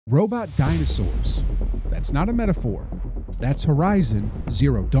Robot dinosaurs. That's not a metaphor. That's Horizon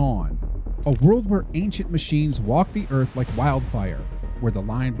Zero Dawn. A world where ancient machines walk the earth like wildfire, where the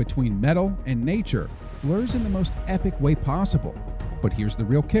line between metal and nature blurs in the most epic way possible. But here's the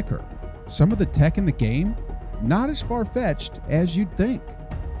real kicker. Some of the tech in the game, not as far-fetched as you'd think.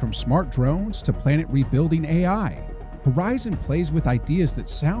 From smart drones to planet rebuilding AI, Horizon plays with ideas that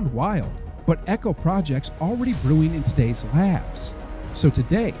sound wild, but echo projects already brewing in today's labs. So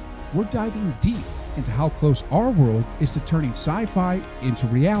today, we're diving deep into how close our world is to turning sci-fi into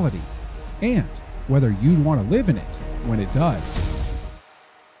reality, and whether you'd want to live in it when it does.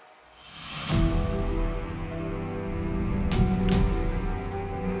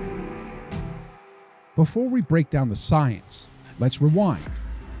 Before we break down the science, let's rewind.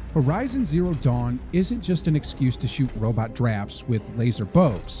 Horizon Zero Dawn isn't just an excuse to shoot robot drafts with laser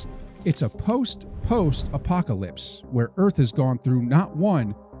bows. It's a post-apocalypse where Earth has gone through not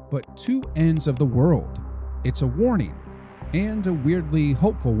one, but two ends of the world. It's a warning, and a weirdly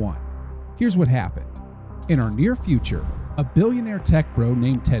hopeful one. Here's what happened. In our near future, a billionaire tech bro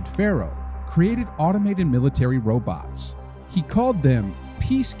named Ted Faro created automated military robots. He called them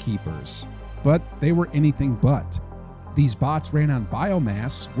peacekeepers, but they were anything but. These bots ran on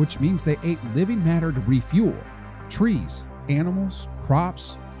biomass, which means they ate living matter to refuel. Trees, animals,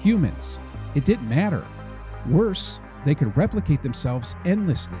 crops, humans. It didn't matter. Worse, they could replicate themselves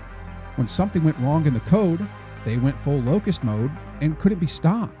endlessly. When something went wrong in the code, they went full locust mode and couldn't be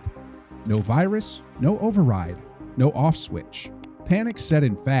stopped. No virus, no override, no off switch. Panic set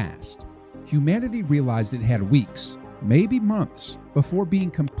in fast. Humanity realized it had weeks, maybe months, before being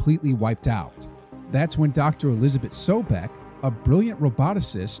completely wiped out. That's when Dr. Elizabeth Sobeck, a brilliant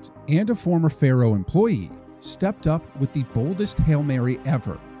roboticist and a former Faro employee, stepped up with the boldest Hail Mary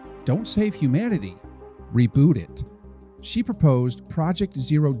ever. Don't save humanity, reboot it. She proposed Project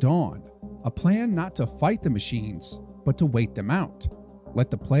Zero Dawn, a plan not to fight the machines, but to wait them out.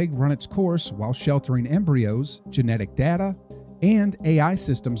 Let the plague run its course while sheltering embryos, genetic data, and AI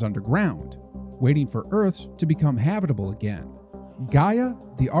systems underground, waiting for Earth to become habitable again. GAIA,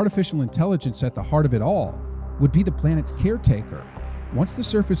 the artificial intelligence at the heart of it all, would be the planet's caretaker. Once the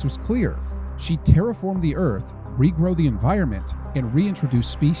surface was clear, she'd terraform the Earth, regrow the environment, and reintroduce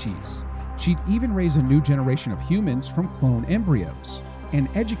species. She'd even raise a new generation of humans from clone embryos and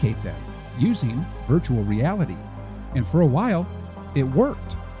educate them using virtual reality. And for a while, it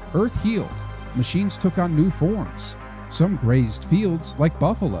worked. Earth healed. Machines took on new forms. Some grazed fields like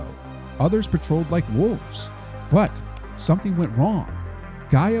buffalo. Others patrolled like wolves. But something went wrong.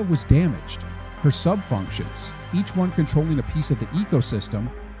 GAIA was damaged. Her subfunctions, each one controlling a piece of the ecosystem,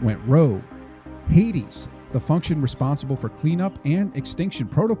 went rogue. Hades, the function responsible for cleanup and extinction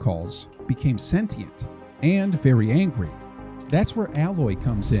protocols, became sentient and very angry. That's where Alloy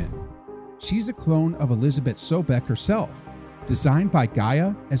comes in. She's a clone of Elizabeth Sobeck herself, designed by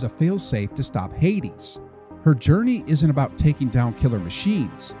GAIA as a failsafe to stop Hades. Her journey isn't about taking down killer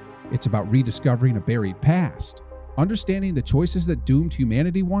machines. It's about rediscovering a buried past, understanding the choices that doomed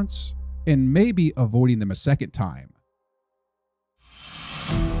humanity once, and maybe avoiding them a second time.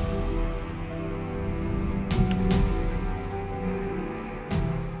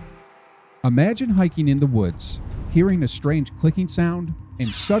 Imagine hiking in the woods, hearing a strange clicking sound,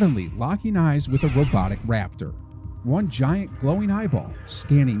 and suddenly locking eyes with a robotic raptor. One giant glowing eyeball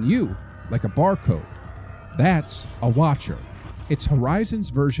scanning you like a barcode. That's a Watcher. It's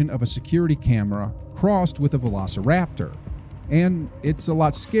Horizon's version of a security camera crossed with a Velociraptor. And it's a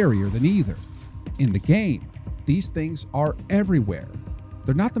lot scarier than either. In the game, these things are everywhere.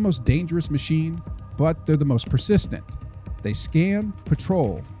 They're not the most dangerous machine, but they're the most persistent. They scan,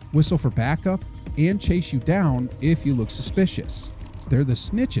 patrol, whistle for backup, and chase you down if you look suspicious. They're the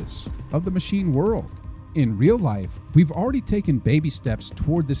snitches of the machine world. In real life, we've already taken baby steps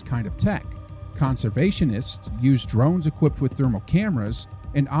toward this kind of tech. Conservationists use drones equipped with thermal cameras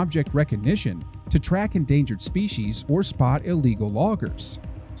and object recognition to track endangered species or spot illegal loggers.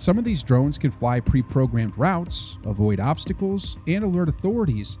 Some of these drones can fly pre-programmed routes, avoid obstacles, and alert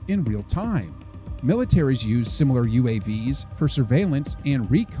authorities in real time. Militaries use similar UAVs for surveillance and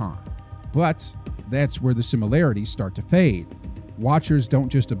recon, but that's where the similarities start to fade. Watchers don't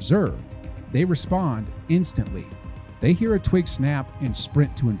just observe, they respond instantly. They hear a twig snap and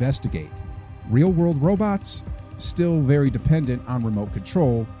sprint to investigate. Real-world robots, still very dependent on remote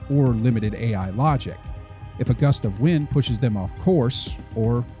control or limited AI logic. If a gust of wind pushes them off course,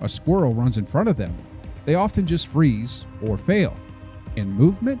 or a squirrel runs in front of them, they often just freeze or fail. In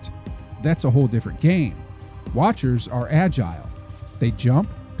movement, that's a whole different game. Watchers are agile. They jump,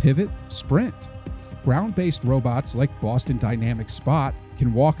 pivot, sprint. Ground-based robots like Boston Dynamics Spot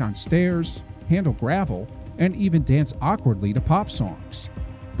can walk on stairs, handle gravel, and even dance awkwardly to pop songs.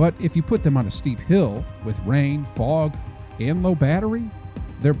 But if you put them on a steep hill with rain, fog, and low battery,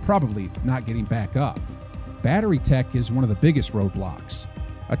 they're probably not getting back up. Battery tech is one of the biggest roadblocks.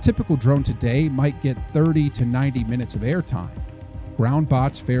 A typical drone today might get 30 to 90 minutes of airtime. Ground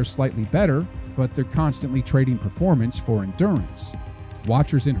bots fare slightly better, but they're constantly trading performance for endurance.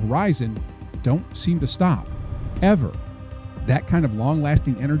 Watchers in Horizon don't seem to stop, ever. That kind of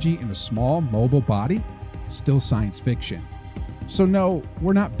long-lasting energy in a small, mobile body? Still science fiction. So no,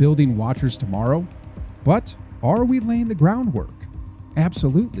 we're not building Watchers tomorrow, but are we laying the groundwork?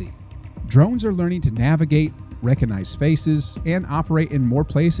 Absolutely. Drones are learning to navigate, recognize faces, and operate in more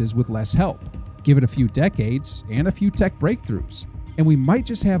places with less help. Give it a few decades and a few tech breakthroughs, and we might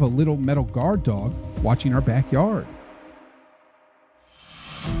just have a little metal guard dog watching our backyard.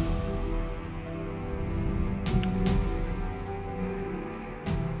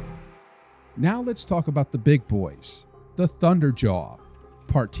 Now let's talk about the big boys, the Thunderjaw,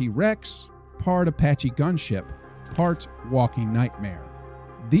 part T-Rex, part Apache gunship, part walking nightmare.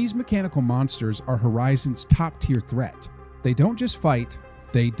 These mechanical monsters are Horizon's top-tier threat. They don't just fight,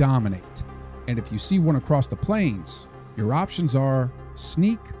 they dominate. And if you see one across the plains, your options are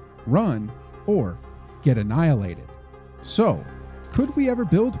sneak, run, or get annihilated. So, could we ever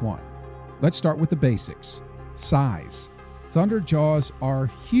build one? Let's start with the basics. Size. Thunderjaws are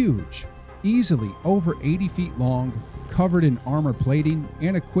huge, easily over 80 feet long, covered in armor plating,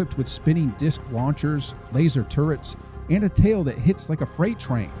 and equipped with spinning disc launchers, laser turrets, and a tail that hits like a freight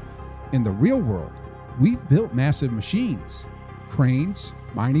train. In the real world, we've built massive machines, cranes,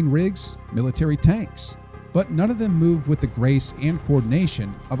 mining rigs, military tanks, but none of them move with the grace and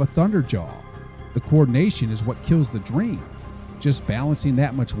coordination of a Thunderjaw. The coordination is what kills the dream. Just balancing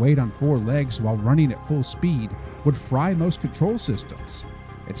that much weight on 4 legs while running at full speed would fry most control systems.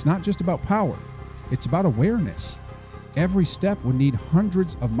 It's not just about power, it's about awareness. Every step would need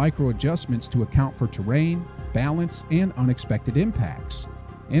hundreds of micro adjustments to account for terrain, balance, and unexpected impacts.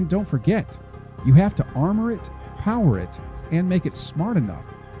 And don't forget, you have to armor it, power it, and make it smart enough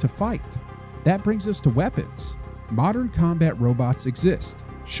to fight. That brings us to weapons. Modern combat robots exist,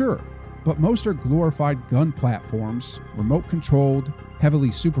 sure, but most are glorified gun platforms, remote controlled,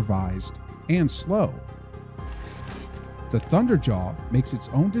 heavily supervised, and slow. The Thunderjaw makes its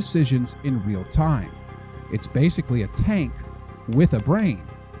own decisions in real time. It's basically a tank with a brain.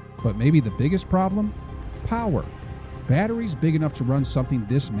 But maybe the biggest problem? Power. Batteries big enough to run something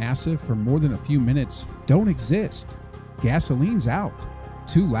this massive for more than a few minutes don't exist. Gasoline's out.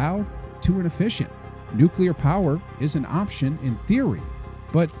 Too loud, too inefficient. Nuclear power is an option in theory,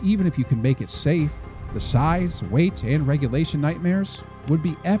 but even if you can make it safe, the size, weight, and regulation nightmares would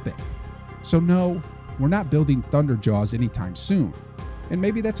be epic. So no, we're not building Thunderjaws anytime soon. And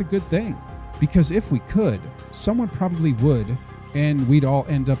maybe that's a good thing, because if we could, someone probably would, and we'd all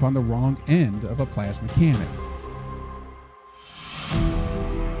end up on the wrong end of a plasma cannon.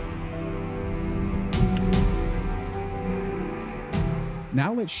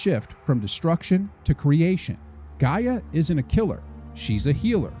 Now let's shift from destruction to creation. GAIA isn't a killer, she's a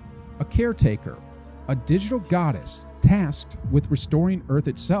healer, a caretaker, a digital goddess tasked with restoring Earth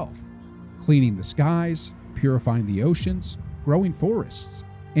itself, cleaning the skies, purifying the oceans, growing forests,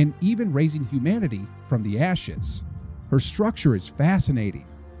 and even raising humanity from the ashes. Her structure is fascinating.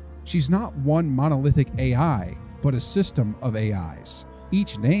 She's not one monolithic AI, but a system of AIs,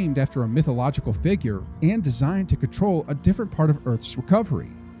 each named after a mythological figure and designed to control a different part of Earth's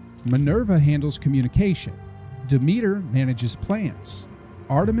recovery. Minerva handles communication. Demeter manages plants.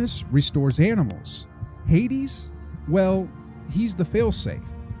 Artemis restores animals. Hades? Well, he's the failsafe,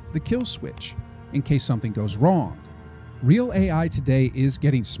 the kill switch, in case something goes wrong. Real AI today is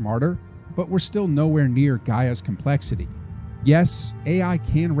getting smarter, but we're still nowhere near GAIA's complexity. Yes, AI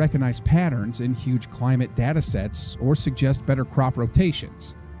can recognize patterns in huge climate datasets or suggest better crop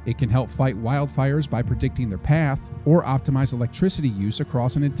rotations. It can help fight wildfires by predicting their path or optimize electricity use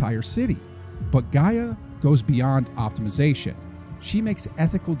across an entire city. But GAIA goes beyond optimization. She makes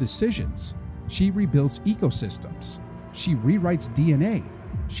ethical decisions. She rebuilds ecosystems. She rewrites DNA.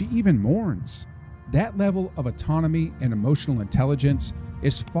 She even mourns. That level of autonomy and emotional intelligence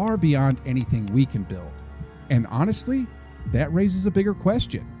is far beyond anything we can build. And honestly, that raises a bigger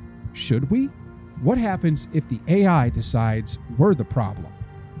question. Should we? What happens if the AI decides we're the problem?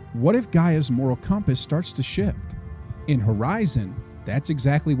 What if GAIA's moral compass starts to shift? In Horizon, that's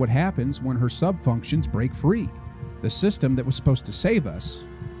exactly what happens when her subfunctions break free. The system that was supposed to save us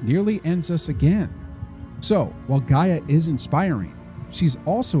nearly ends us again. So, while GAIA is inspiring, she's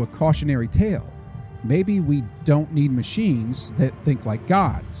also a cautionary tale. Maybe we don't need machines that think like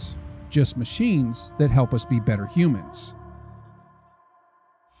gods, just machines that help us be better humans.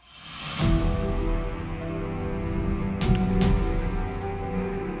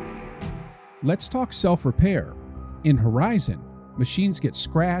 Let's talk self-repair. In Horizon, machines get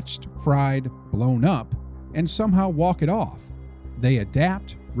scratched, fried, blown up, and somehow walk it off. They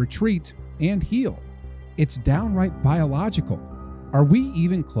adapt, retreat, and heal. It's downright biological. Are we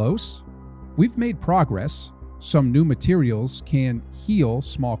even close? We've made progress. Some new materials can heal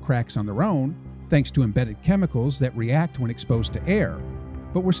small cracks on their own, thanks to embedded chemicals that react when exposed to air.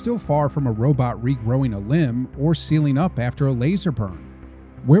 But we're still far from a robot regrowing a limb or sealing up after a laser burn.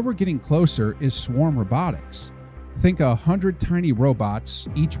 Where we're getting closer is swarm robotics. Think 100 tiny robots,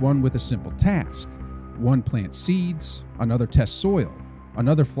 each one with a simple task. One plants seeds, another tests soil,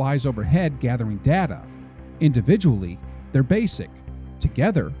 another flies overhead gathering data. Individually, they're basic.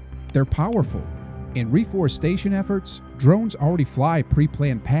 Together, they're powerful. In reforestation efforts, drones already fly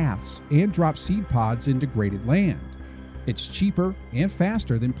pre-planned paths and drop seed pods in degraded land. It's cheaper and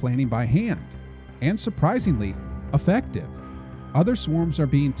faster than planting by hand, and surprisingly, effective. Other swarms are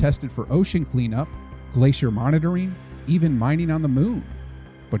being tested for ocean cleanup, glacier monitoring, even mining on the moon.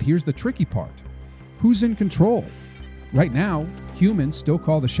 But here's the tricky part. Who's in control? Right now, humans still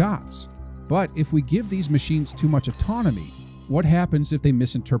call the shots. But if we give these machines too much autonomy, what happens if they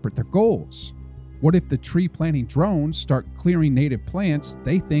misinterpret their goals? What if the tree planting drones start clearing native plants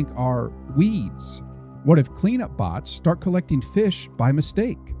they think are weeds? What if cleanup bots start collecting fish by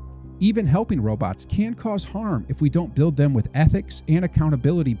mistake? Even helping robots can cause harm if we don't build them with ethics and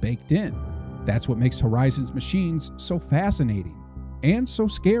accountability baked in. That's what makes Horizon's machines so fascinating and so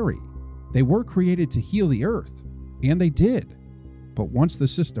scary. They were created to heal the Earth, and they did. But once the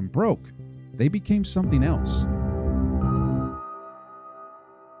system broke, they became something else.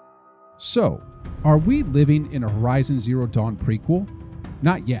 So, are we living in a Horizon Zero Dawn prequel?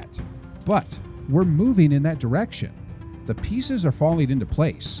 Not yet, but we're moving in that direction. The pieces are falling into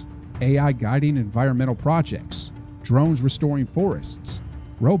place. AI guiding environmental projects, drones restoring forests,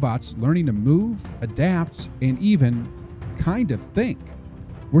 robots learning to move, adapt, and even kind of think.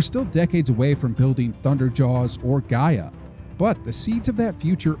 We're still decades away from building Thunderjaws or GAIA, but the seeds of that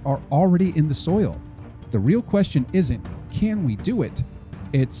future are already in the soil. The real question isn't, can we do it?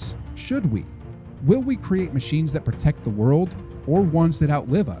 It's, should we? Will we create machines that protect the world or ones that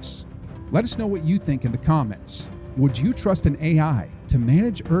outlive us? Let us know what you think in the comments. Would you trust an AI to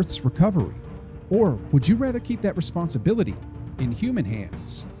manage Earth's recovery? Or would you rather keep that responsibility in human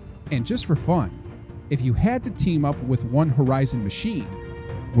hands? And just for fun, if you had to team up with one Horizon machine,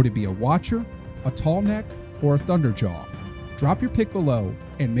 would it be a Watcher, a Tallneck, or a Thunderjaw? Drop your pick below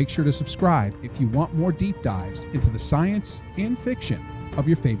and make sure to subscribe if you want more deep dives into the science and fiction of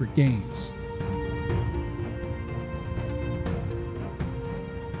your favorite games.